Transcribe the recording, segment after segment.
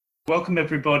Welcome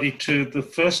everybody to the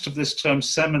first of this term's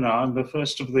seminar and the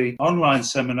first of the online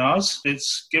seminars.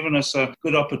 It's given us a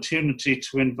good opportunity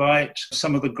to invite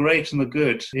some of the great and the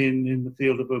good in the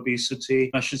field of obesity.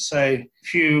 I should say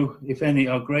few, if any,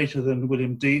 are greater than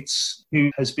William Dietz, who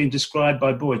has been described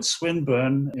by Boyd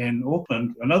Swinburne in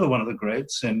Auckland, another one of the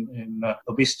greats in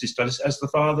obesity studies, as the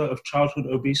father of childhood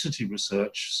obesity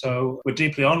research. So we're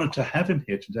deeply honored to have him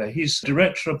here today. He's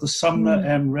director of the Sumner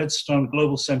M. Redstone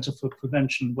Global Center for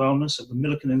Prevention and Wellness at the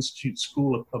Millikan Institute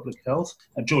School of Public Health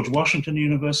at George Washington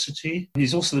University.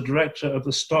 He's also the director of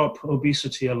the Stop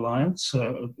Obesity Alliance,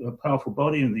 a powerful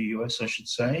body in the US, I should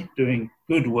say, doing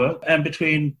good work. And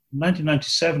between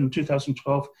 1997 and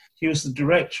 2012, he was the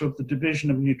director of the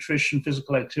Division of Nutrition,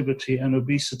 Physical Activity and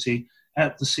Obesity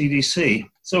at the CDC.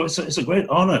 So it's a great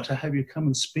honor to have you come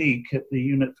and speak at the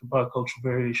Unit for Biocultural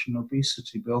Variation and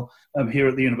Obesity, Bill, here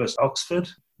at the University of Oxford.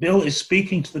 Bill is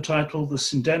speaking to the title, The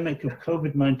Syndemic of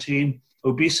COVID-19,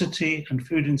 Obesity and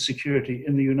Food Insecurity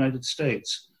in the United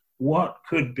States. What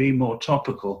could be more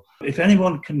topical? If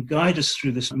anyone can guide us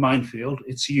through this minefield,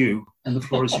 it's you, and the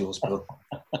floor is yours, Bill.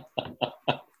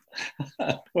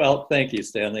 Well, thank you,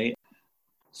 Stanley.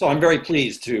 So I'm very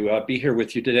pleased to be here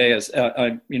with you today. As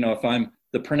if I'm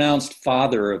the pronounced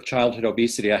father of childhood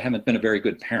obesity, I haven't been a very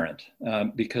good parent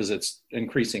because it's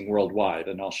increasing worldwide,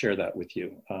 and I'll share that with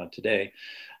you today.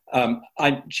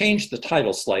 I changed the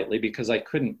title slightly because I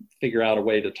couldn't figure out a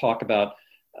way to talk about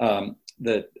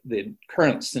the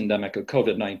current syndemic of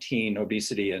COVID-19,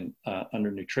 obesity, and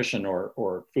undernutrition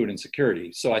or food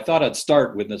insecurity. So I thought I'd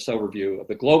start with this overview of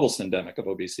the global syndemic of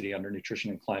obesity, undernutrition,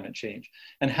 and climate change,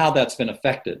 and how that's been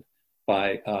affected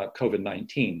by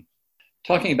COVID-19.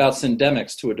 Talking about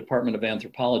syndemics to a Department of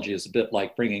Anthropology is a bit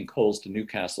like bringing coals to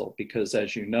Newcastle, because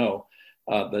as you know,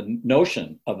 the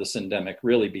notion of the syndemic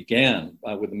really began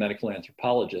with a medical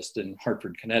anthropologist in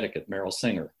Hartford, Connecticut, Merrill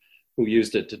Singer, who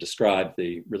used it to describe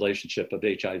the relationship of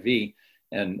HIV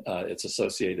and its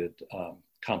associated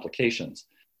complications.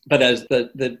 But as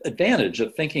the advantage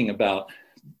of thinking about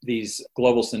these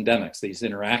global syndemics, these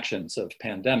interactions of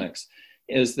pandemics,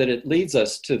 is that it leads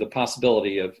us to the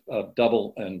possibility of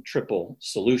double and triple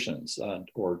solutions,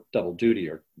 or double duty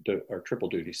or triple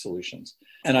duty solutions.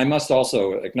 And I must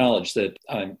also acknowledge that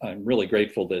I'm really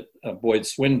grateful that Boyd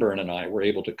Swinburne and I were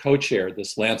able to co-chair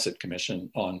this Lancet Commission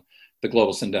on the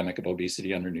global syndemic of obesity,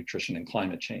 undernutrition, and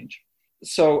climate change.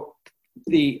 So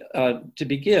to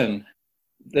begin,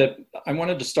 I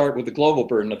wanted to start with the global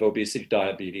burden of obesity,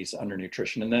 diabetes,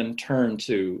 undernutrition, and then turn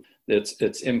to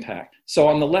its impact. So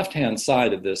on the left-hand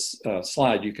side of this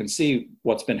slide, you can see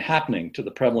what's been happening to the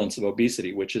prevalence of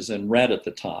obesity, which is in red at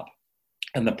the top,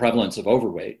 and the prevalence of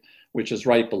overweight, which is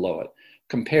right below it,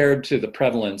 compared to the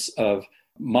prevalence of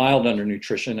mild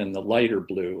undernutrition in the lighter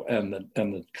blue, and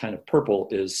the kind of purple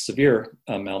is severe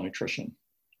malnutrition.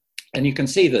 And you can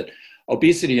see that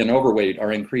obesity and overweight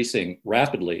are increasing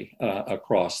rapidly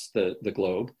across the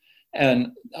globe,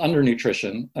 and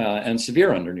undernutrition and severe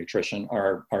undernutrition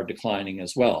are declining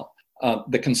as well.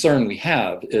 The concern we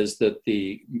have is that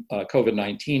the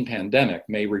COVID-19 pandemic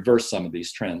may reverse some of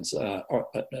these trends,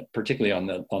 particularly on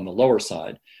the lower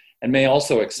side, and may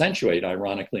also accentuate,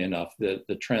 ironically enough,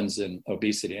 the trends in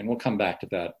obesity, and we'll come back to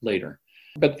that later.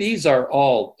 But these are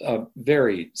all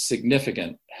very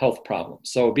significant health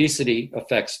problems. So obesity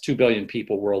affects 2 billion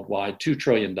people worldwide, $2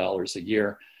 trillion a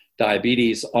year.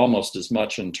 Diabetes, almost as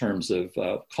much in terms of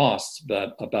costs,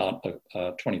 but about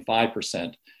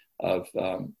 25% of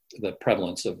the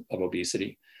prevalence of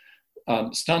obesity.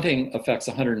 Stunting affects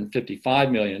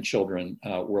 155 million children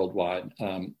worldwide,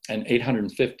 and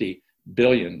 850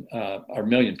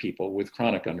 million people with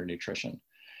chronic undernutrition.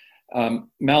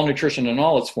 Malnutrition in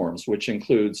all its forms, which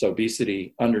includes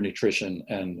obesity, undernutrition,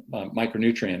 and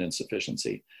micronutrient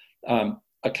insufficiency,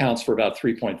 accounts for about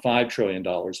 $3.5 trillion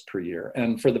per year.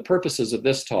 And for the purposes of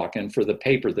this talk and for the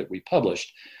paper that we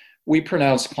published, we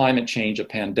pronounced climate change a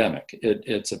pandemic.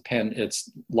 It's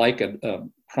like a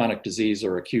chronic disease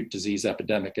or acute disease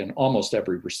epidemic in almost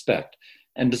every respect,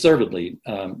 and deservedly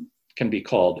can be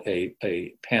called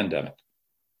a pandemic.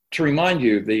 To remind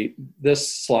you,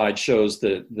 this slide shows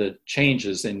the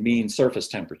changes in mean surface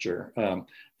temperature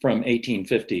from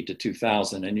 1850 to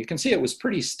 2000, and you can see it was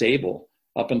pretty stable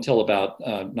up until about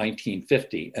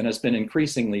 1950, and has been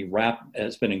increasing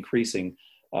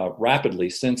rapidly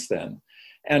since then.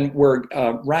 And we're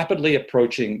rapidly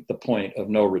approaching the point of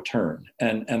no return,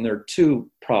 and there are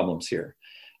two problems here.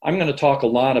 I'm going to talk a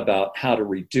lot about how to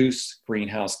reduce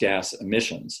greenhouse gas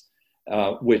emissions,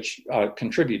 which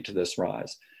contribute to this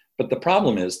rise. But the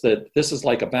problem is that this is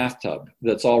like a bathtub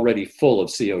that's already full of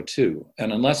CO2.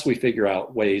 And unless we figure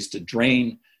out ways to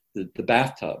drain the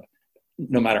bathtub,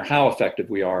 no matter how effective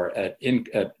we are at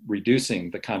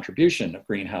reducing the contribution of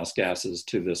greenhouse gases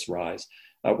to this rise,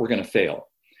 we're going to fail.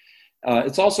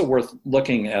 It's also worth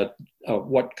looking at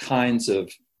what kinds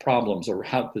of problems or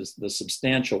how the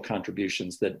substantial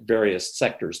contributions that various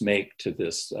sectors make to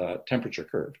this temperature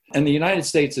curve. And the United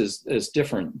States is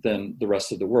different than the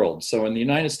rest of the world. So in the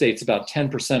United States, about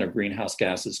 10% of greenhouse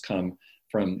gases come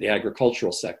from the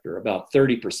agricultural sector, about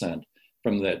 30%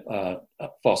 from the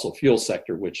fossil fuel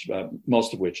sector, which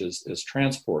most of which is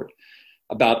transport.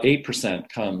 About 8%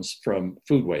 comes from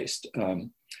food waste.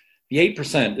 The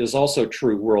 8% is also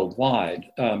true worldwide,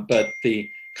 but the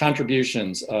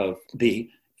contributions of the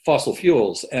fossil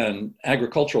fuels and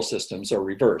agricultural systems are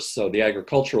reversed. So the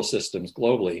agricultural systems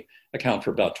globally account for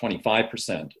about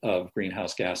 25% of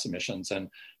greenhouse gas emissions, and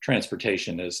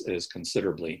transportation is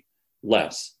considerably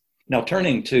less. Now,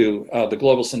 turning to the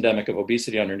global syndemic of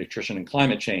obesity, undernutrition, and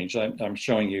climate change, I'm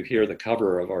showing you here the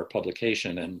cover of our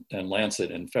publication in Lancet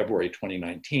in February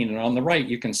 2019. And on the right,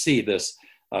 you can see this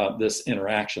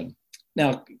interaction.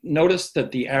 Now, notice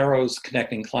that the arrows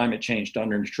connecting climate change to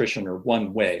undernutrition are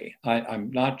one way.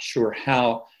 I'm not sure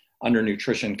how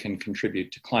undernutrition can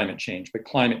contribute to climate change, but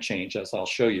climate change, as I'll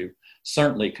show you,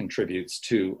 certainly contributes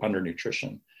to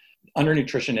undernutrition.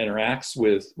 Undernutrition interacts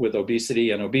with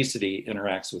obesity, and obesity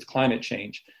interacts with climate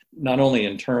change, not only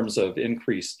in terms of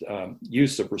increased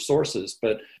use of resources,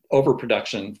 but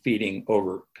overproduction feeding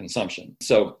overconsumption.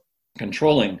 So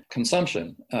controlling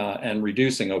consumption and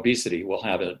reducing obesity will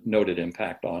have a noted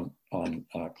impact on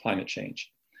climate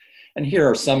change. And here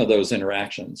are some of those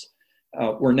interactions.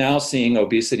 We're now seeing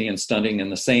obesity and stunting in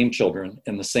the same children,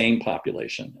 in the same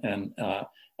population. And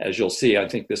as you'll see, I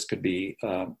think this could be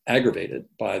aggravated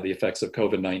by the effects of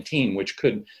COVID-19, which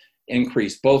could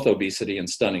increase both obesity and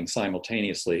stunting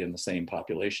simultaneously in the same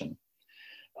population.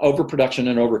 Overproduction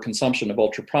and overconsumption of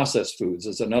ultra-processed foods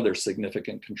is another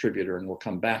significant contributor, and we'll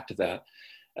come back to that.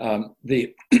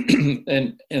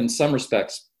 In some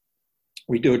respects,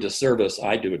 I do a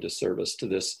disservice to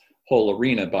this whole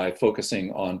arena by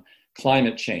focusing on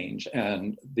climate change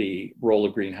and the role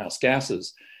of greenhouse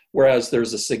gases, whereas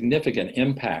there's a significant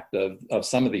impact of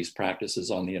some of these practices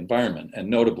on the environment, and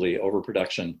notably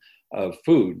overproduction of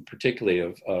food, particularly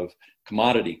of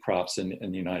commodity crops in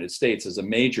the United States, is a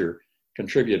major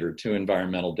contributor to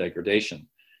environmental degradation.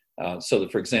 So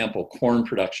that, for example, corn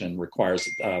production requires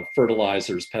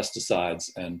fertilizers, pesticides,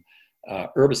 and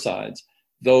herbicides.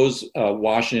 Those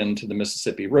wash into the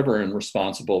Mississippi River and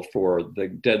responsible for the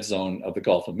dead zone of the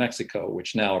Gulf of Mexico,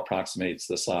 which now approximates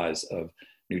the size of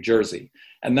New Jersey.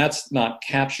 And that's not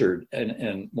captured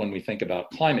when we think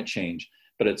about climate change,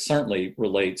 but it certainly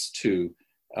relates to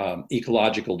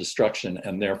ecological destruction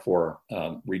and therefore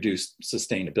reduced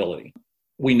sustainability.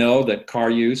 We know that car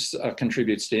use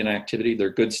contributes to inactivity. There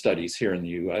are good studies here in the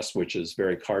US, which is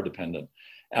very car dependent.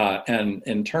 And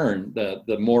in turn,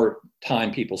 the more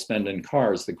time people spend in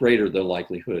cars, the greater the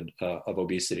likelihood of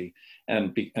obesity.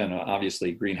 And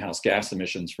obviously, greenhouse gas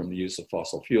emissions from the use of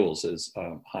fossil fuels is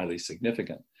highly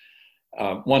significant.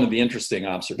 One of the interesting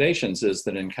observations is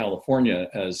that in California,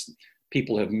 as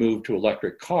people have moved to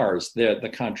electric cars, the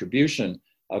contribution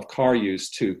of car use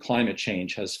to climate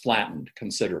change has flattened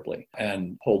considerably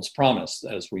and holds promise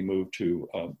as we move to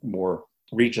more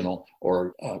regional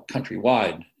or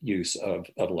countrywide use of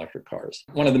electric cars.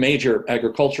 One of the major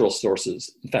agricultural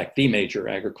sources, in fact, the major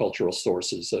agricultural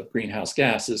sources of greenhouse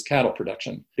gas is cattle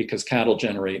production, because cattle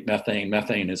generate methane.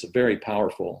 Methane is a very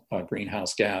powerful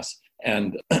greenhouse gas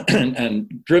and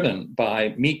driven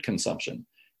by meat consumption.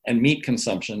 And meat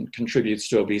consumption contributes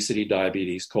to obesity,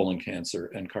 diabetes, colon cancer,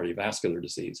 and cardiovascular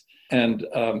disease. And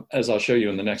as I'll show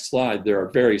you in the next slide, there are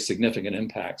very significant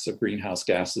impacts of greenhouse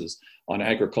gases on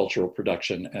agricultural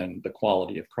production and the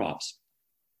quality of crops.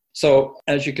 So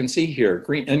as you can see here,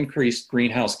 increased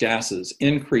greenhouse gases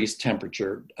increase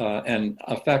temperature and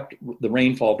affect the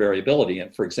rainfall variability.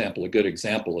 And for example, a good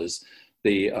example is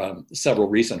the several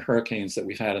recent hurricanes that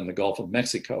we've had in the Gulf of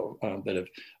Mexico that have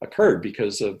occurred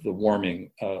because of the warming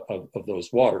of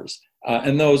those waters.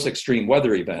 And those extreme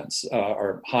weather events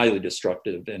are highly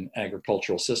destructive in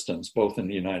agricultural systems, both in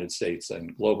the United States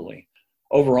and globally.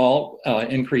 Overall,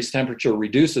 increased temperature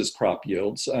reduces crop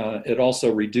yields. It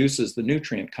also reduces the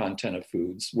nutrient content of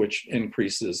foods, which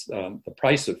increases the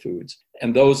price of foods.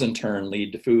 And those in turn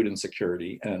lead to food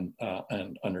insecurity and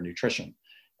undernutrition.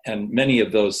 And many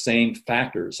of those same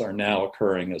factors are now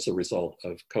occurring as a result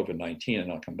of COVID-19,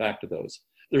 and I'll come back to those.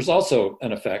 There's also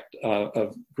an effect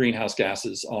of greenhouse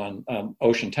gases on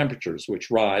ocean temperatures,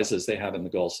 which rise as they have in the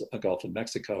Gulf of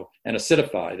Mexico and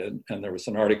acidified. And there was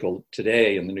an article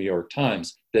today in the New York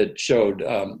Times that showed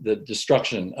the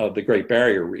destruction of the Great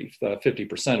Barrier Reef.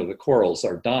 50% of the corals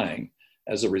are dying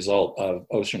as a result of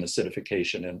ocean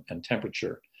acidification and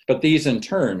temperature. But these in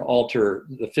turn alter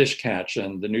the fish catch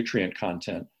and the nutrient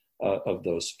content of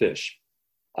those fish.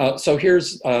 So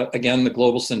here's, again, the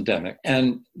global syndemic.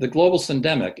 And the global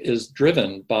syndemic is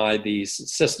driven by these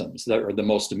systems that are the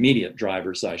most immediate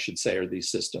drivers, I should say, are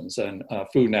these systems. And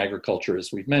food and agriculture,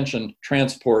 as we've mentioned,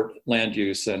 transport, land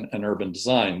use, and urban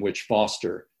design, which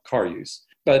foster car use.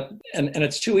 But, and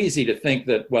it's too easy to think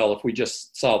that, well, if we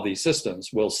just solve these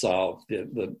systems, we'll solve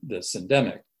the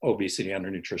syndemic, obesity,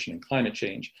 undernutrition, and climate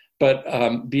change.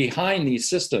 But behind these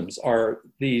systems are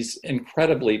these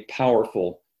incredibly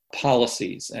powerful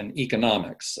policies and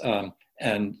economics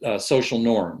and social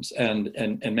norms and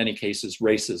in many cases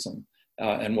racism.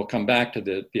 And we'll come back to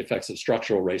the effects of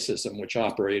structural racism, which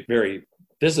operate very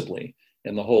visibly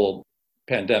in the whole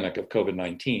pandemic of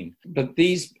COVID-19. But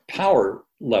these power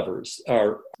levers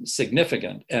are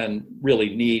significant and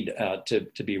really need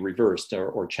to be reversed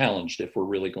or challenged if we're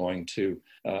really going to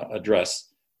address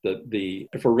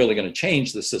if we're really going to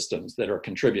change the systems that are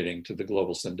contributing to the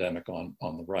global syndemic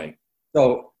on the right.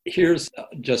 So here's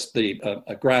just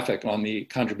a graphic on the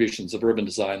contributions of urban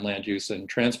design, land use, and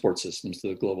transport systems to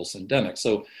the global syndemic.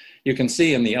 So you can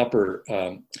see in the upper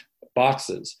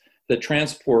boxes that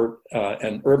transport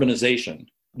and urbanization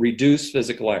reduce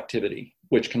physical activity,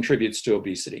 which contributes to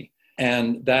obesity.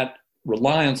 And that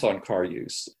reliance on car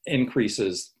use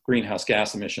increases greenhouse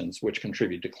gas emissions, which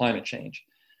contribute to climate change.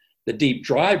 The deep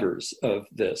drivers of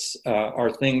this are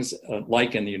things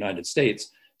like in the United States,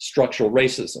 structural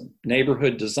racism,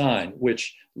 neighborhood design,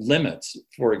 which limits,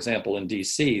 for example, in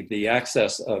DC, the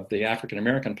access of the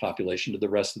African-American population to the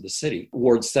rest of the city.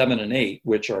 Wards 7 and 8,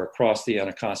 which are across the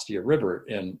Anacostia River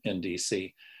in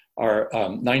DC, are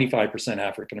 95%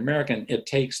 African-American. It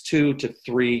takes 2 to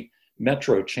 3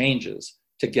 metro changes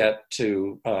to get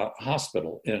to a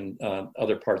hospital in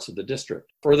other parts of the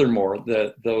district. Furthermore,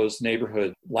 those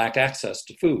neighborhoods lack access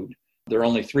to food. There are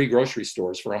only 3 grocery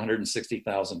stores for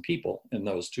 160,000 people in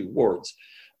those 2 wards,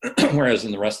 whereas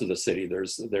in the rest of the city,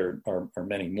 there are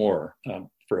many more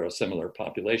for a similar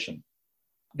population.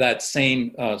 That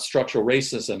same structural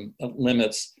racism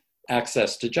limits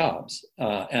access to jobs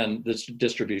and the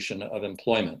distribution of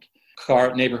employment.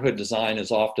 Neighborhood design is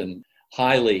often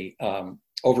highly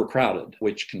overcrowded,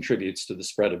 which contributes to the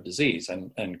spread of disease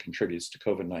and contributes to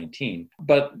COVID-19.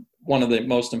 But one of the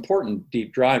most important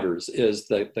deep drivers is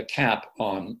the cap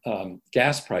on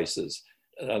gas prices,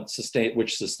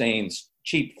 which sustains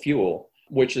cheap fuel,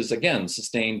 which is, again,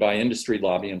 sustained by industry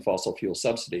lobby and fossil fuel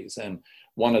subsidies. And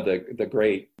one of the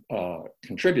great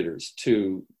contributors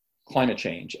to climate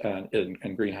change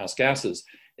and greenhouse gases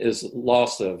is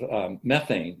loss of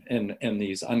methane in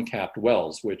these uncapped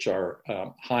wells, which are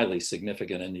highly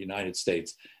significant in the United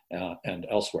States and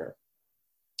elsewhere.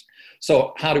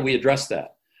 So how do we address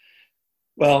that?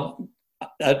 Well,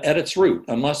 at its root,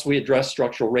 unless we address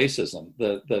structural racism,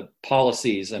 the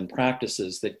policies and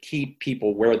practices that keep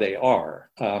people where they are,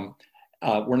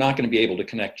 we're not going to be able to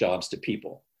connect jobs to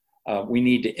people. We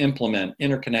need to implement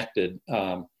interconnected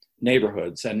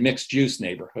neighborhoods and mixed-use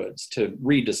neighborhoods to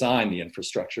redesign the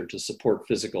infrastructure to support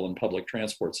physical and public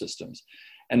transport systems,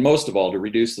 and most of all, to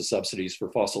reduce the subsidies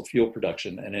for fossil fuel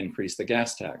production and increase the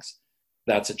gas tax.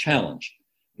 That's a challenge.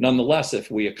 Nonetheless,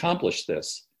 if we accomplish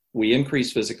this, we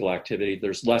increase physical activity,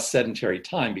 there's less sedentary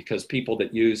time because people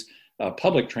that use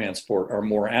public transport are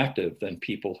more active than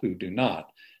people who do not.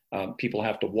 People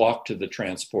have to walk to the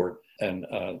transport and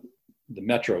the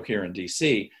metro here in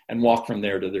DC and walk from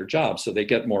there to their jobs, so they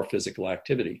get more physical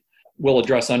activity. We'll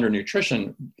address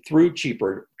undernutrition through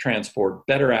cheaper transport,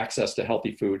 better access to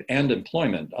healthy food, and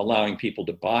employment, allowing people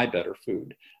to buy better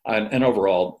food. And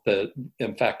overall, the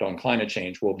impact on climate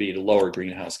change will be to lower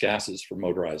greenhouse gases for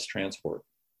motorized transport.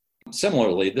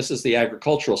 Similarly, this is the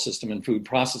agricultural system and food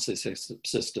processing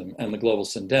system and the global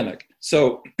syndemic.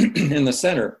 So in the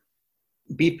center,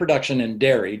 beef production and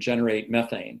dairy generate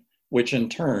methane, which in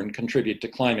turn contribute to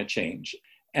climate change.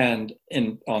 And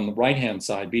on the right-hand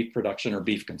side, beef production or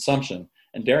beef consumption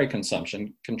and dairy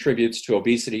consumption contributes to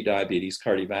obesity, diabetes,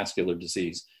 cardiovascular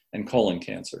disease, and colon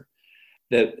cancer.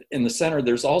 That in the center,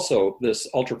 there's also this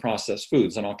ultra-processed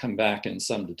foods, and I'll come back in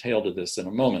some detail to this in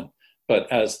a moment.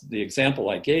 But as the example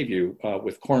I gave you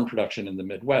with corn production in the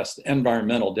Midwest,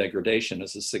 environmental degradation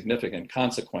is a significant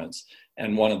consequence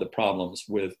and one of the problems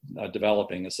with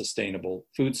developing a sustainable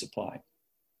food supply.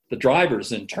 The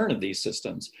drivers, in turn, of these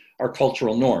systems are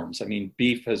cultural norms. I mean,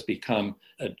 beef has become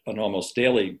an almost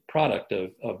daily product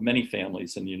of many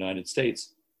families in the United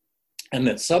States, and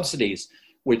that subsidies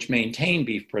which maintain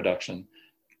beef production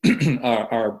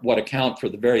are what account for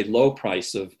the very low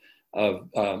price of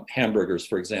hamburgers,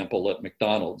 for example, at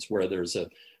McDonald's, where there's a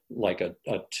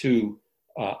two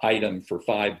item for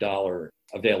 $5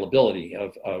 availability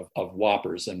of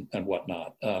Whoppers and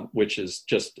whatnot, which is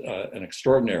just an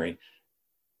extraordinary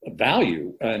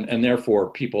value, and therefore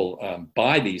people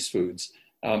buy these foods.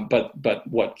 But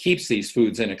what keeps these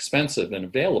foods inexpensive and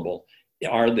available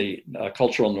are the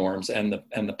cultural norms and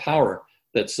the power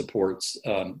that supports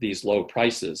these low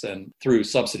prices and through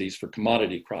subsidies for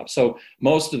commodity crops. So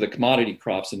most of the commodity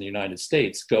crops in the United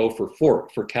States go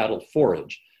for cattle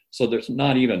forage. So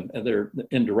they're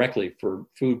indirectly for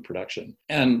food production.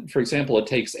 And for example, it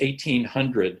takes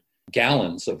 1,800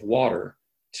 gallons of water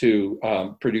to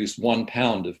produce 1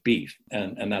 pound of beef.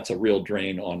 And that's a real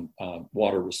drain on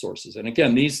water resources. And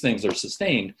again, these things are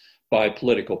sustained by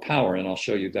political power. And I'll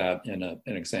show you that in an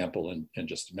example in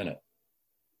just a minute.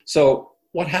 So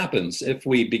what happens if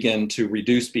we begin to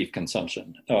reduce beef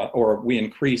consumption or we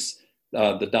increase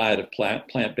the diet of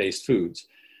plant-based foods?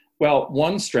 Well,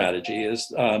 one strategy is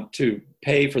to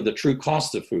pay for the true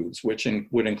cost of foods, which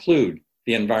would include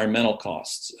the environmental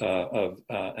costs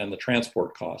and the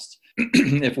transport costs.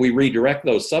 If we redirect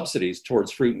those subsidies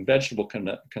towards fruit and vegetable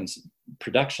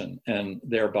production and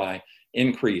thereby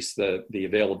increase the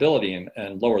availability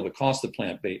and lower the cost of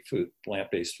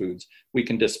plant-based foods, we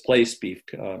can displace beef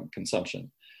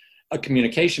consumption. A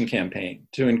communication campaign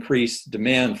to increase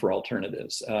demand for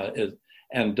alternatives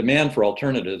and demand for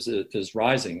alternatives is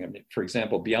rising. I mean, for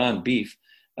example, Beyond Beef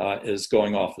is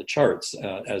going off the charts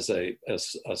as a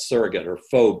surrogate or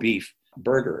faux beef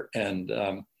burger. And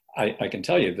I can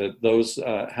tell you that those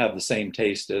have the same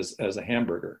taste as a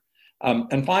hamburger.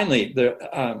 And finally,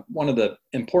 one of the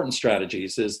important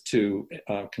strategies is to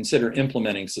consider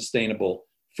implementing sustainable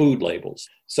food labels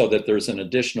so that there's an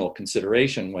additional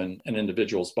consideration when an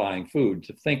individual's buying food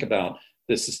to think about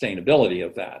the sustainability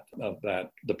of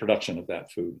the production of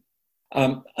that food.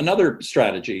 Another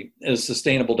strategy is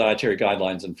sustainable dietary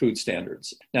guidelines and food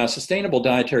standards. Now, sustainable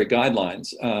dietary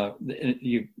guidelines,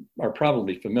 you are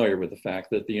probably familiar with the fact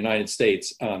that the United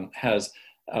States has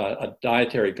a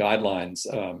dietary guidelines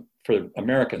for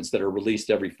Americans that are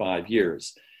released every 5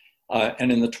 years.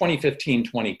 And in the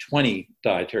 2015-2020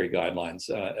 Dietary Guidelines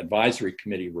Advisory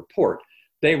Committee report,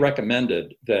 they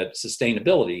recommended that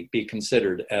sustainability be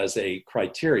considered as a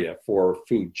criteria for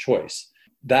food choice.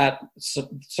 That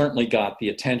certainly got the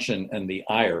attention and the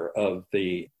ire of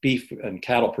the beef and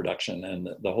cattle production and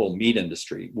the whole meat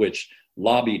industry, which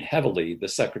lobbied heavily the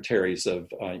secretaries of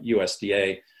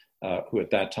USDA, who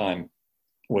at that time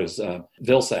was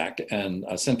Vilsack, and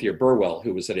Cynthia Burwell,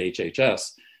 who was at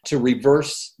HHS, to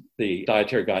reverse the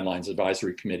Dietary Guidelines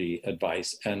Advisory Committee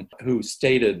advice, and who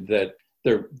stated that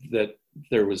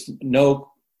there was no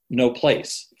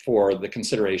place for the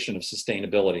consideration of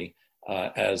sustainability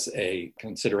as a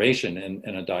consideration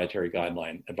in a Dietary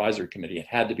Guideline Advisory Committee. It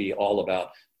had to be all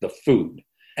about the food.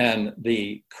 And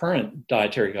the current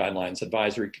Dietary Guidelines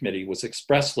Advisory Committee was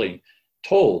expressly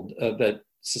told that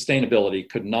sustainability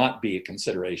could not be a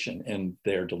consideration in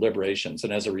their deliberations.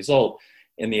 And as a result,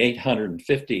 in the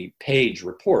 850-page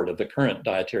report of the current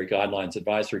Dietary Guidelines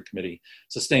Advisory Committee,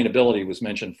 sustainability was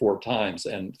mentioned 4 times,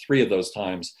 and 3 of those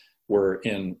times were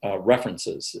in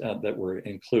references that were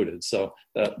included. So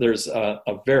there's a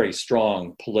very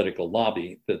strong political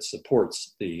lobby that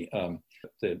supports the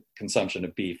consumption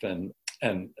of beef and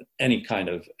any kind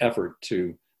of effort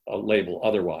to label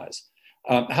otherwise.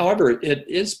 However, it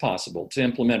is possible to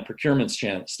implement procurement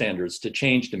standards to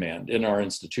change demand in our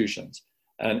institutions.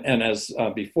 And as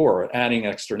before, adding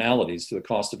externalities to the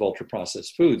cost of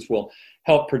ultra-processed foods will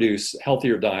help produce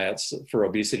healthier diets for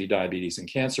obesity, diabetes,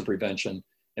 and cancer prevention,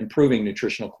 improving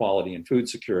nutritional quality and food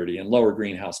security, and lower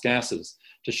greenhouse gases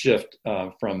to shift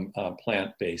from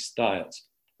plant-based diets.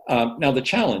 Now, the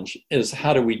challenge is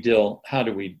how do we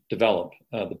develop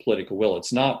the political will?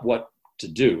 It's not what to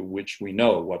do, which we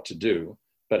know what to do,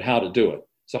 but how to do it.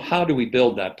 So how do we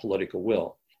build that political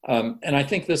will? And I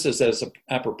think this is as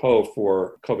apropos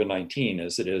for COVID-19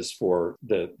 as it is for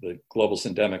the global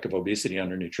syndemic of obesity,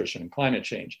 undernutrition, and climate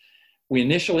change. We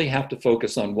initially have to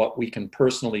focus on what we can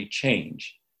personally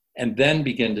change and then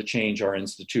begin to change our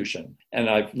institution. And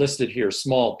I've listed here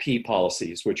small p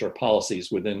policies, which are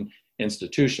policies within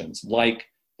institutions like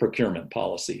procurement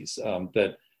policies.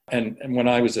 And when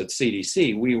I was at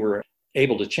CDC, we were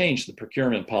able to change the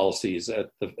procurement policies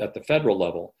at the federal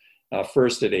level.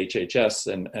 First at HHS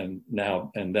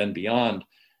and then beyond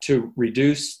to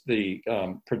reduce the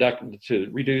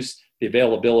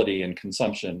availability and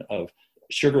consumption of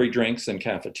sugary drinks in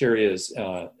cafeterias,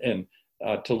 and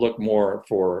to look more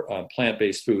for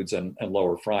plant-based foods and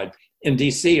lower fried. In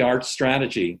DC, our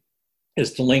strategy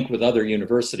is to link with other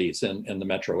universities in the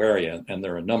metro area, and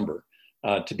there are a number,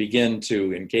 to begin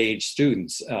to engage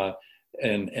students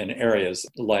in areas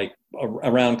like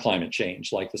around climate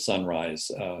change, like the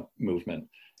Sunrise movement,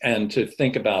 and to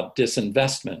think about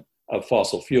disinvestment of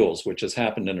fossil fuels, which has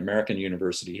happened in American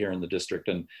University here in the district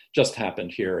and just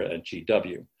happened here at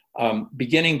GW.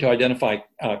 Beginning to identify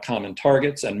common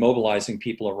targets and mobilizing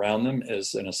people around them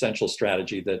is an essential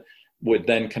strategy that would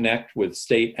then connect with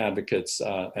state advocates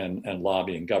and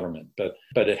lobbying government. But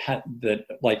that,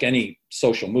 like any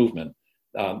social movement,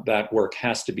 that work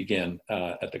has to begin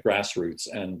at the grassroots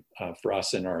and for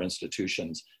us in our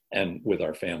institutions and with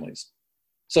our families.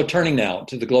 So turning now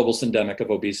to the global syndemic of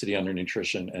obesity,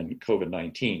 undernutrition, and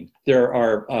COVID-19, there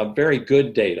are very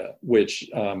good data which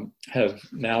have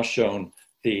now shown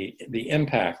the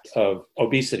impact of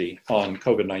obesity on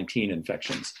COVID-19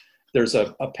 infections. There's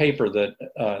a paper that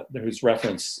whose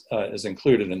reference is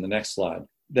included in the next slide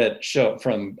that show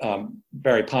from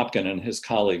Barry Popkin and his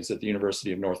colleagues at the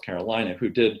University of North Carolina, who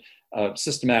did a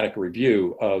systematic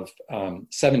review of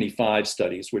 75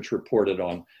 studies which reported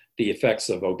on the effects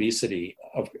of obesity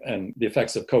and the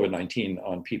effects of COVID-19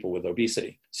 on people with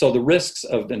obesity. So the risks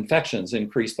of infections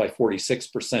increased by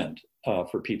 46%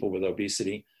 for people with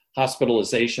obesity.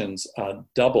 Hospitalizations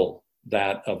double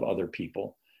that of other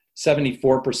people.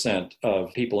 74%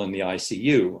 of people in the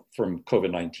ICU from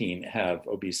COVID-19 have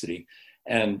obesity,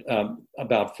 and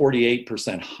about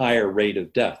 48% higher rate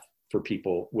of death for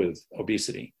people with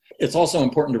obesity. It's also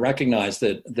important to recognize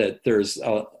that there's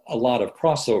a lot of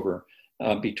crossover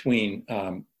between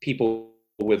people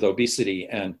with obesity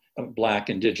and Black,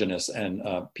 Indigenous, and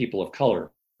people of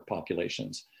color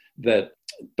populations.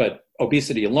 But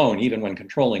obesity alone, even when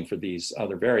controlling for these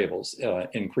other variables,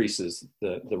 increases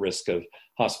the risk of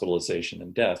hospitalization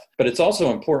and death. But it's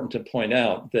also important to point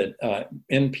out that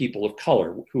in people of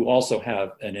color who also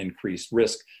have an increased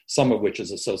risk, some of which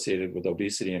is associated with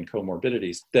obesity and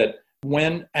comorbidities, that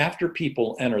after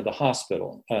people enter the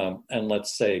hospital, and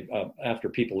let's say after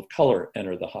people of color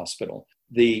enter the hospital,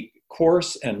 the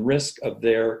course and risk of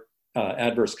their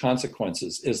adverse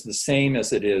consequences is the same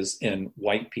as it is in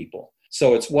white people.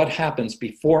 So it's what happens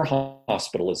before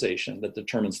hospitalization that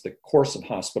determines the course of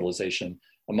hospitalization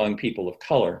among people of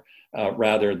color,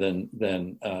 rather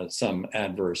than some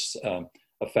adverse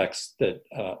effects that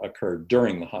occurred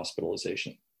during the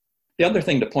hospitalization. The other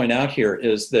thing to point out here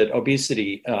is that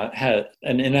obesity had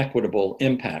an inequitable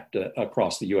impact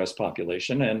across the US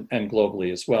population and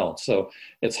globally as well. So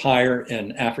it's higher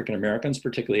in African Americans,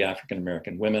 particularly African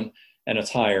American women, and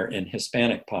it's higher in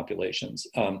Hispanic populations.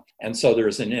 And so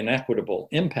there's an inequitable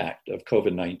impact of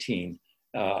COVID-19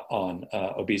 on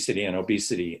obesity,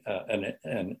 and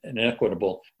an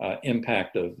inequitable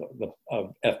impact of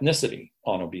ethnicity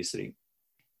on obesity.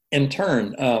 In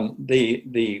turn,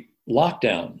 the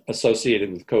lockdown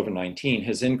associated with COVID-19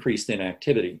 has increased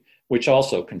inactivity, which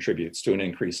also contributes to an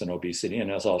increase in obesity.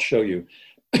 And as I'll show you,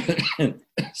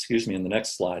 excuse me, in the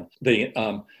next slide,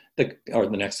 or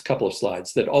the next couple of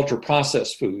slides, that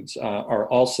ultra-processed foods are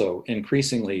also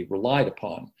increasingly relied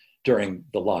upon during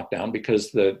the lockdown,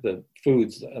 because the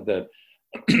foods that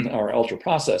are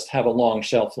ultra-processed have a long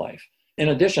shelf life. In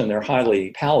addition, they're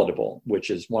highly palatable,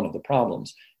 which is one of the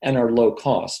problems, and are low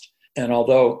cost. And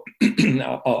although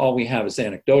all we have is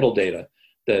anecdotal data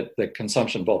that the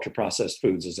consumption of ultra-processed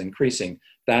foods is increasing,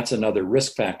 that's another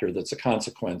risk factor that's a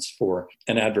consequence for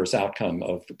an adverse outcome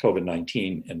of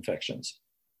COVID-19 infections.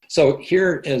 So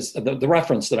here is the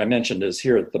reference that I mentioned is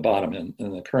here at the bottom in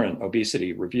the current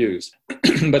obesity reviews.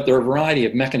 But there are a variety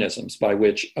of mechanisms by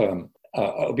which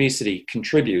obesity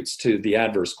contributes to the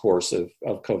adverse course of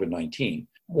COVID-19.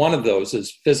 One of those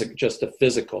is just a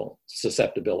physical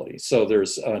susceptibility. So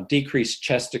there's decreased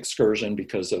chest excursion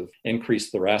because of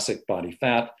increased thoracic body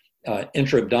fat.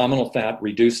 Intra-abdominal fat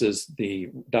reduces the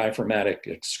diaphragmatic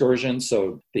excursion,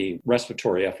 so the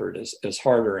respiratory effort is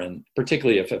harder, and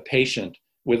particularly if a patient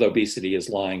with obesity is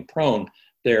lying prone,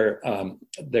 their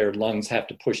lungs have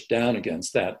to push down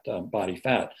against that body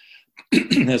fat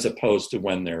as opposed to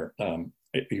when they're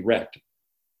erect.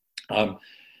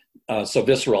 So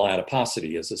visceral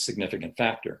adiposity is a significant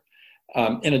factor.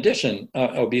 In addition,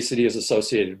 obesity is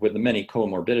associated with the many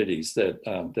comorbidities that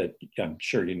I'm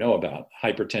sure you know about: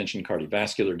 hypertension,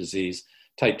 cardiovascular disease,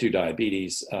 type 2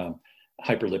 diabetes,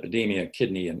 hyperlipidemia,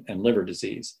 kidney and liver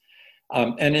disease.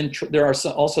 And there are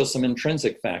also some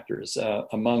intrinsic factors.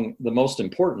 Among the most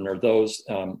important are those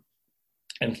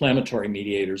inflammatory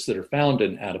mediators that are found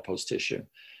in adipose tissue.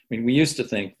 I mean, we used to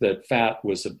think that fat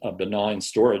was a benign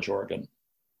storage organ,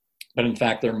 but in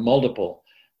fact, there are multiple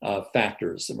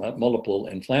factors, multiple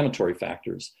inflammatory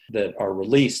factors that are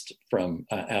released from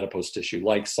adipose tissue,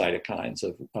 like cytokines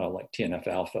of like TNF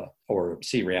alpha or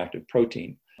C-reactive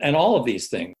protein. And all of these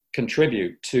things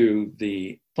contribute to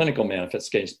the clinical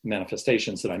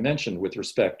manifestations that I mentioned with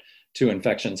respect to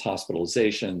infections,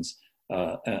 hospitalizations,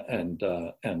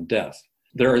 and death.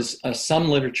 There is some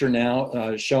literature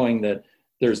now showing that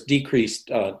there's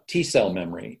decreased T cell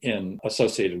memory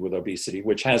associated with obesity,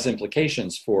 which has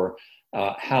implications for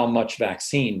how much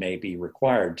vaccine may be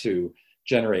required to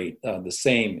generate the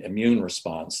same immune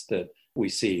response that we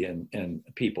see in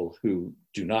people who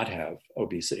do not have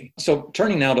obesity. So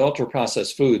turning now to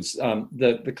ultra-processed foods,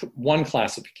 the one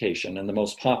classification and the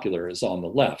most popular is on the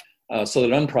left. So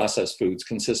that unprocessed foods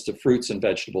consist of fruits and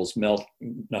vegetables, milk,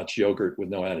 nuts, yogurt with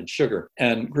no added sugar.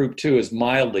 And group 2 is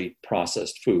mildly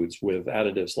processed foods with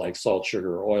additives like salt,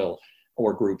 sugar, or oil,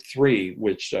 or group 3,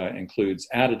 which includes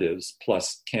additives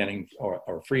plus canning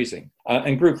or freezing.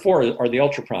 And group 4 are the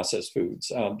ultra-processed foods.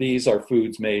 These are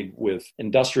foods made with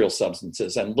industrial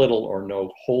substances and little or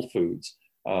no whole foods,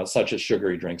 such as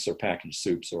sugary drinks or packaged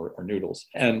soups or noodles.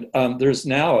 And there's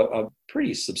now a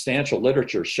pretty substantial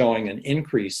literature showing an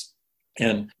increase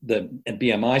in the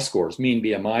BMI scores, mean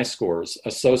BMI scores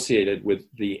associated with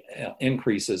the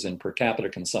increases in per capita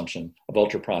consumption of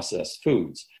ultra-processed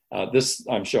foods. This,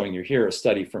 I'm showing you here, a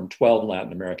study from 12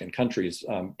 Latin American countries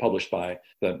published by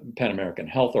the Pan American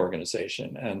Health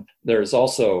Organization. And there's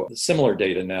also similar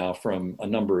data now from a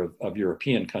number of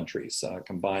European countries,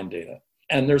 combined data.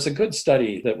 And there's a good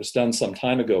study that was done some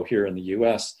time ago here in the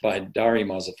US by Dari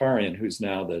Mazafarian, who's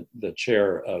now the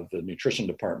chair of the nutrition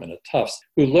department at Tufts,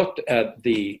 who looked at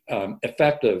the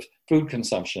effect of food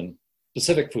consumption,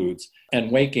 specific foods, and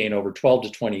weight gain over 12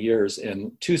 to 20 years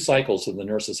in 2 cycles of the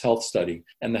Nurses' Health Study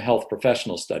and the Health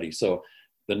Professional Study. So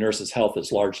the nurses' health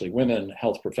is largely women,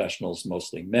 health professionals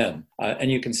mostly men. And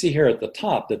you can see here at the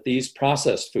top that these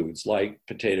processed foods like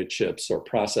potato chips or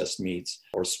processed meats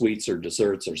or sweets or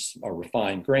desserts or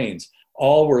refined grains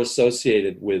all were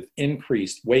associated with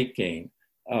increased weight gain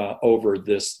over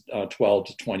this 12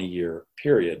 to 20 year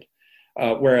period.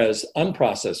 Whereas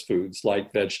unprocessed foods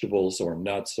like vegetables or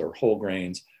nuts or whole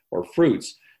grains or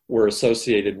fruits were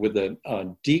associated with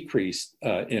a decrease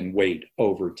in weight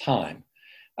over time.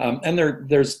 And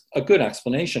there's a good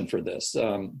explanation for this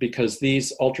because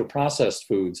these ultra-processed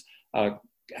foods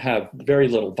have very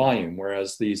little volume,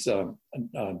 whereas these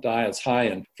diets high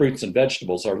in fruits and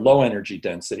vegetables are low energy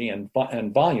density,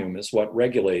 and volume is what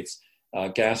regulates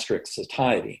gastric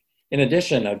satiety. In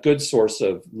addition, a good source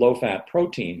of low-fat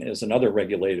protein is another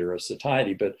regulator of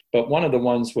satiety, but one of the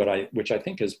ones which I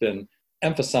think has been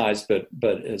emphasized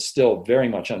but is still very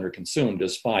much underconsumed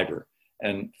is fiber.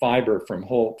 And fiber from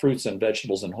whole fruits and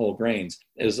vegetables and whole grains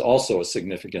is also a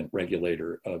significant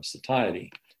regulator of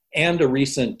satiety. And a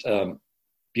recent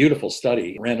beautiful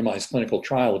study, randomized clinical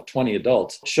trial of 20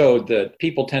 adults, showed that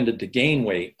people tended to gain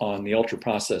weight on the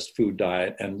ultra-processed food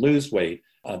diet and lose weight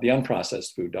the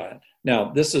unprocessed food diet.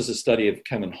 Now, this is a study of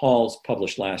Kevin Hall's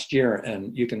published last year,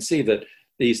 and you can see that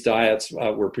these diets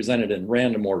were presented in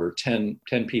random order, 10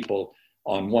 people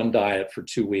on one diet for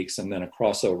 2 weeks and then a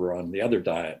crossover on the other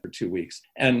diet for 2 weeks.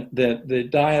 And the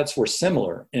diets were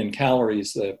similar in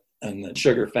calories and the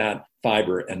sugar, fat,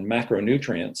 fiber, and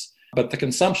macronutrients, but the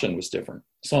consumption was different.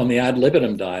 So on the ad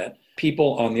libitum diet,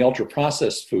 people on the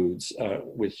ultra-processed foods,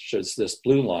 which is this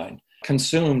blue line,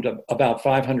 consumed about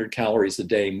 500 calories a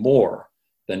day more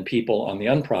than people on the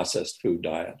unprocessed food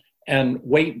diet. And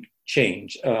weight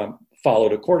change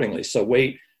followed accordingly. So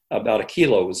weight, about 1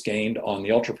 kilo was gained on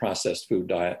the ultra-processed food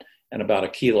diet, and about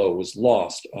 1 kilo was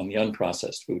lost on the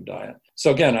unprocessed food diet.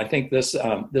 So again, I think this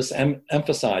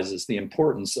emphasizes the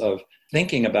importance of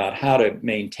thinking about how to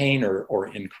maintain or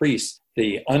increase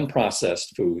the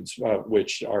unprocessed foods,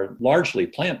 which are largely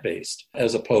plant-based,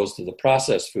 as opposed to the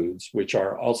processed foods, which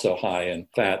are also high in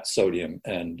fat, sodium,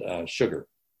 and sugar.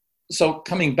 So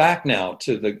coming back now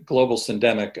to the global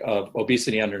syndemic of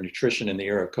obesity and undernutrition in the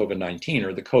era of COVID-19,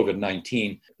 or the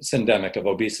COVID-19 syndemic of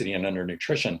obesity and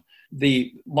undernutrition,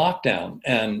 the lockdown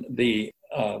and the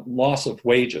loss of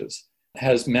wages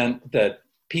has meant that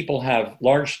people have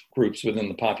large groups within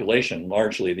the population,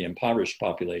 largely the impoverished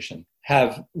population,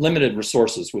 have limited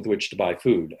resources with which to buy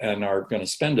food and are going to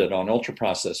spend it on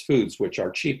ultra-processed foods, which are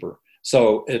cheaper.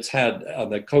 So it's had,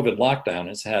 the COVID lockdown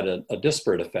has had a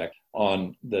disparate effect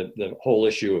on the whole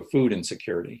issue of food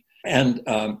insecurity. And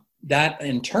that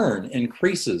in turn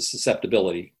increases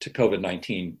susceptibility to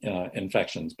COVID-19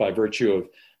 infections by virtue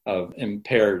of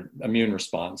impaired immune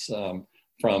response,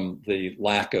 from the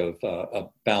lack of a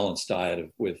balanced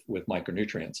diet with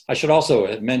micronutrients. I should also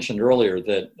have mentioned earlier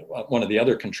that one of the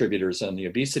other contributors on the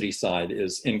obesity side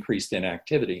is increased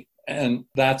inactivity. And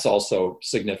that's also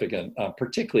significant,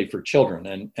 particularly for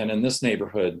children. And in this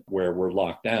neighborhood where we're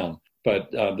locked down,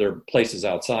 but there are places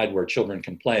outside where children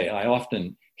can play. I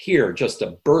often hear just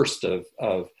a burst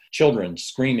of children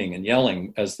screaming and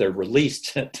yelling as they're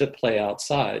released to play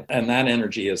outside. And that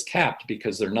energy is capped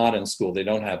because they're not in school. They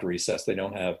don't have recess. They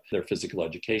don't have their physical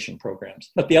education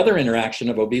programs. But the other interaction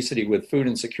of obesity with food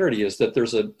insecurity is that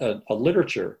there's a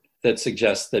literature that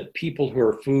suggests that people who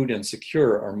are food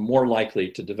insecure are more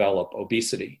likely to develop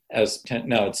obesity.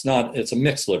 Now, it's a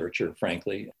mixed literature,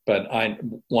 frankly, but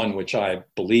one which I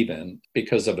believe in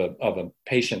because of a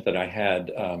patient that I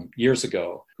had years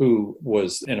ago who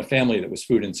was in a family that was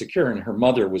food insecure, and her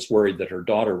mother was worried that her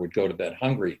daughter would go to bed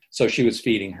hungry. So she was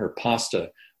feeding her pasta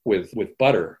with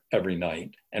butter every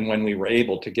night. And when we were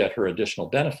able to get her additional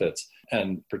benefits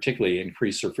and particularly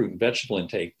increase her fruit and vegetable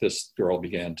intake, this girl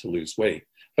began to lose weight.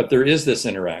 But there is this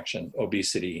interaction,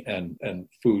 obesity and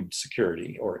food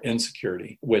security or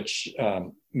insecurity, which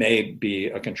may be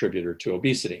a contributor to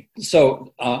obesity.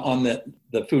 So on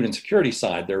the food insecurity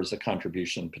side, there's a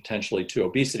contribution potentially to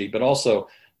obesity, but also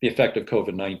the effect of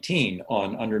COVID-19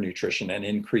 on undernutrition and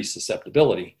increased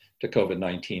susceptibility to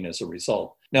COVID-19 as a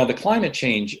result. Now, the climate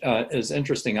change is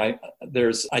interesting. I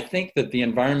think that the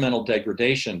environmental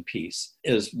degradation piece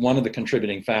is one of the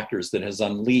contributing factors that has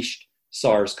unleashed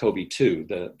SARS-CoV-2,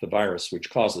 the virus which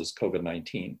causes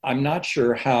COVID-19. I'm not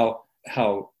sure how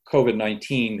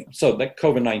COVID-19, so that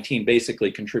COVID-19 basically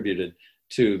contributed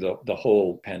to the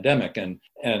whole pandemic. And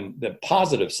the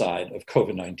positive side of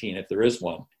COVID-19, if there is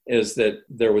one, is that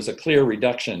there was a clear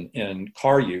reduction in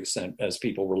car use as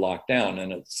people were locked down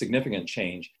and a significant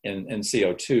change in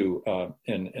CO2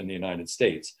 in the United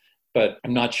States. But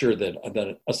I'm not sure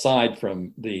that aside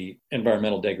from the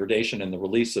environmental degradation and the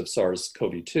release of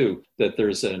SARS-CoV-2, that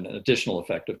there's an additional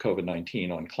effect of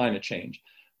COVID-19 on climate change.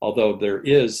 Although there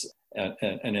is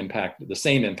an impact, the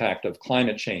same impact of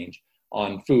climate change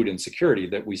on food insecurity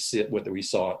that we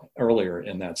saw earlier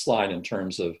in that slide in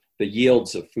terms of the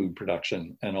yields of food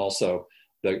production and also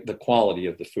the quality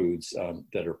of the foods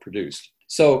that are produced.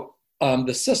 So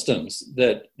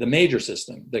the major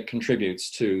system that contributes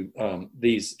to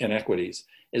these inequities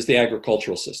is the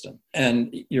agricultural system.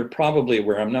 And you're probably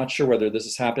aware, I'm not sure whether this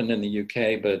has happened in the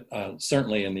UK, but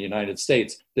certainly in the United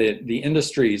States, the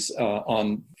industries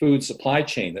on food supply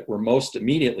chain that were most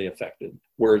immediately affected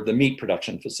were the meat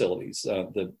production facilities,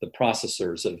 the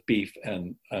processors of beef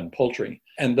and poultry.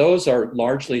 And those are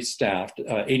largely staffed,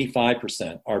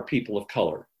 85% are people of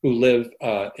color who live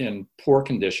in poor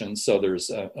conditions. So there's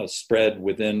a spread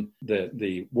within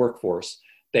the workforce.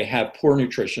 They have poor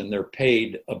nutrition, they're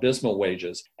paid abysmal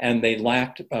wages, and they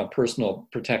lacked personal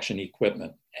protection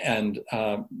equipment. And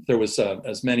there was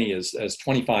as many as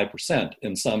 25%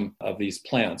 in some of these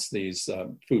plants, these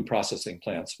food processing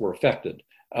plants were affected.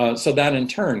 So that in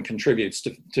turn contributes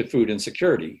to food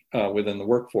insecurity within the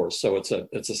workforce. So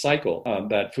it's a cycle,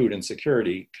 that food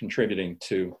insecurity contributing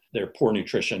to their poor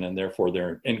nutrition and therefore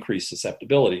their increased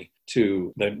susceptibility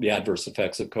to the adverse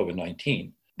effects of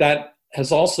COVID-19. That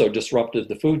has also disrupted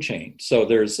the food chain. So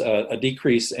there's a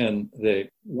decrease in the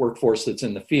workforce that's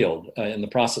in the field, in the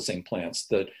processing plants,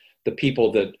 the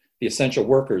essential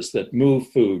workers that move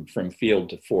food from field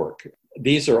to fork.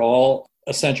 These are all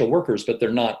essential workers, but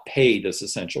they're not paid as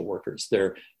essential workers.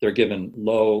 They're given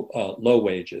low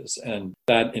wages, and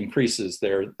that increases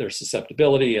their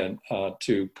susceptibility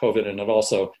to COVID, and it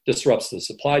also disrupts the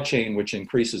supply chain, which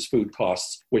increases food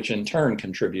costs, which in turn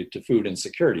contribute to food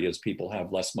insecurity as people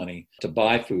have less money to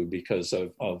buy food because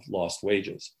of lost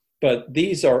wages. But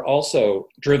these are also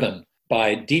driven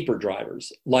by deeper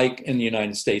drivers, like in the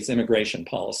United States, immigration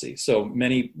policy. So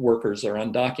many workers are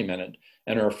undocumented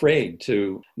and are afraid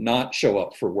to not show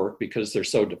up for work because they're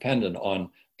so dependent on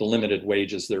the limited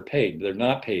wages they're paid. They're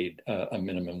not paid a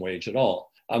minimum wage at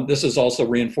all. This is also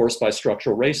reinforced by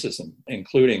structural racism,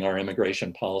 including our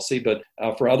immigration policy. But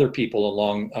for other people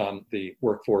along the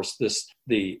workforce,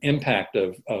 the impact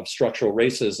of structural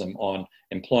racism on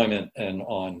employment and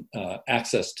on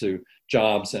access to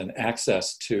jobs and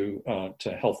access to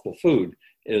healthful food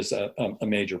is a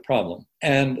major problem.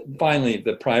 And finally,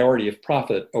 the priority of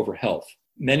profit over health.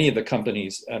 Many of the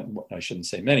companies, I shouldn't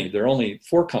say many, there are only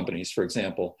 4 companies, for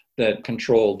example, that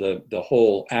control the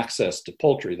whole access to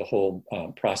poultry, the whole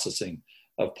processing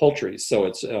of poultry. So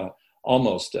it's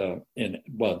almost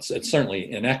it's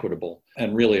certainly inequitable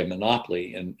and really a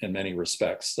monopoly in many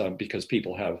respects, because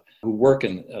people who work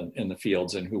in the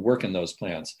fields and who work in those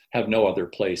plants have no other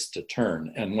place to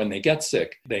turn. And when they get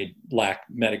sick, they lack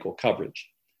medical coverage.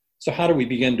 So how do we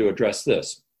begin to address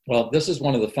this? Well, this is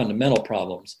one of the fundamental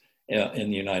problems in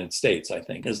the United States, I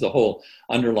think, is the whole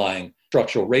underlying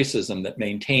structural racism that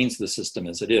maintains the system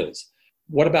as it is.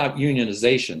 What about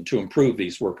unionization to improve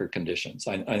these worker conditions?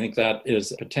 I think that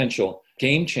is a potential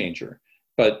game changer,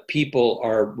 but people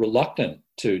are reluctant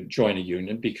to join a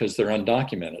union because they're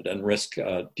undocumented and risk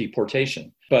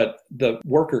deportation. But the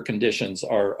worker conditions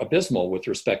are abysmal with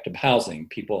respect to housing.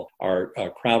 People are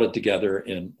crowded together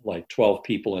in like 12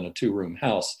 people in a 2-room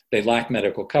house. They lack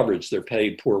medical coverage. They're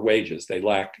paid poor wages. They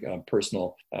lack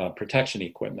personal protection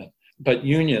equipment. But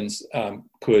unions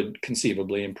could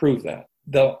conceivably improve that.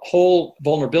 The whole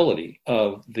vulnerability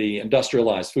of the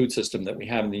industrialized food system that we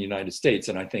have in the United States,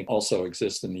 and I think also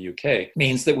exists in the UK,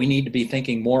 means that we need to be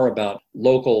thinking more about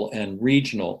local and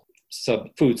regional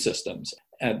food systems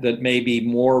that may be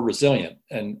more resilient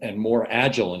and more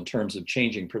agile in terms of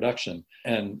changing production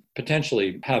and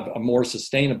potentially have a more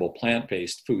sustainable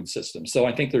plant-based food system. So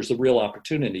I think there's a real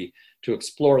opportunity to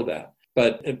explore that.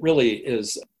 But it really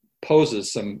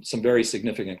poses some very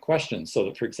significant questions. So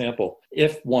that, for example,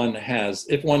 if one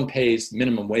pays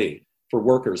minimum wage for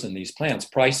workers in these plants,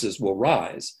 prices will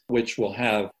rise, which will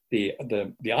have the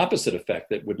opposite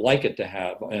effect that would like it to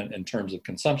have in terms of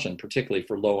consumption, particularly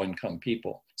for low-income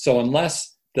people. So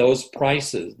unless those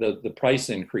prices, the price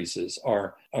increases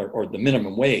or the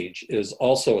minimum wage is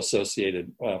also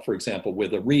associated, for example,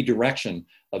 with a redirection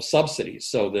of subsidies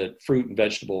so that fruit and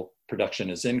vegetable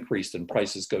production is increased and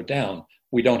prices go down,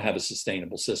 we don't have a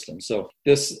sustainable system. So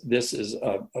this is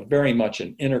a very much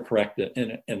an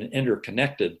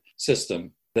interconnected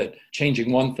system that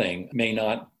changing one thing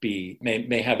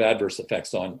may have adverse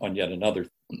effects on yet another.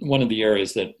 One of the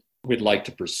areas that we'd like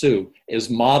to pursue is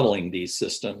modeling these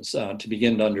systems to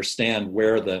begin to understand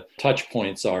where the touch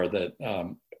points are that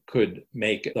could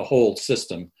make the whole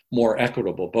system more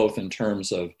equitable, both in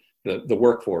terms of the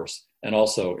workforce and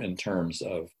also in terms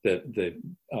of the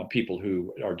people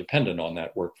who are dependent on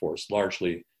that workforce,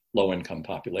 largely low-income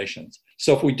populations.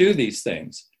 So if we do these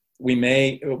things,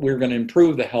 we're going to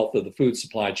improve the health of the food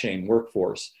supply chain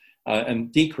workforce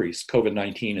and decrease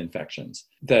COVID-19 infections.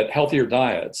 That healthier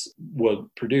diets would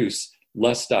produce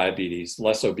less diabetes,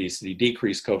 less obesity,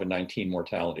 decrease COVID-19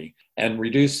 mortality, and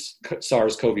reduce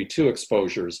SARS-CoV-2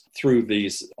 exposures through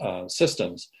these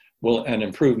systems and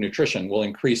improve nutrition will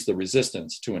increase the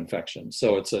resistance to infection.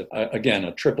 So it's, again,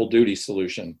 a triple duty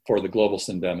solution for the global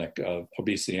syndemic of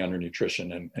obesity,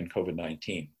 undernutrition, and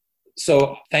COVID-19.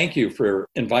 So thank you for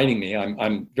inviting me.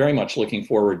 I'm very much looking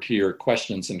forward to your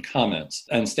questions and comments.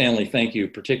 And Stanley, thank you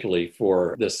particularly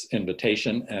for this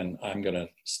invitation. And I'm going to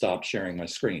stop sharing my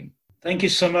screen. Thank you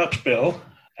so much, Bill.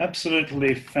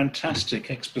 Absolutely fantastic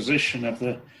exposition of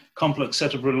the complex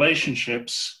set of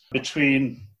relationships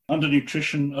between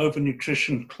undernutrition,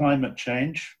 overnutrition, climate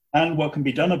change, and what can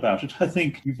be done about it. I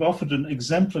think you've offered an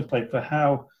exemplar for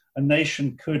how a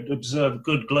nation could observe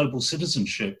good global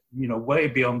citizenship, way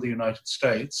beyond the United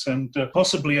States, and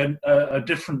possibly a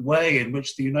different way in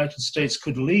which the United States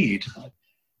could lead.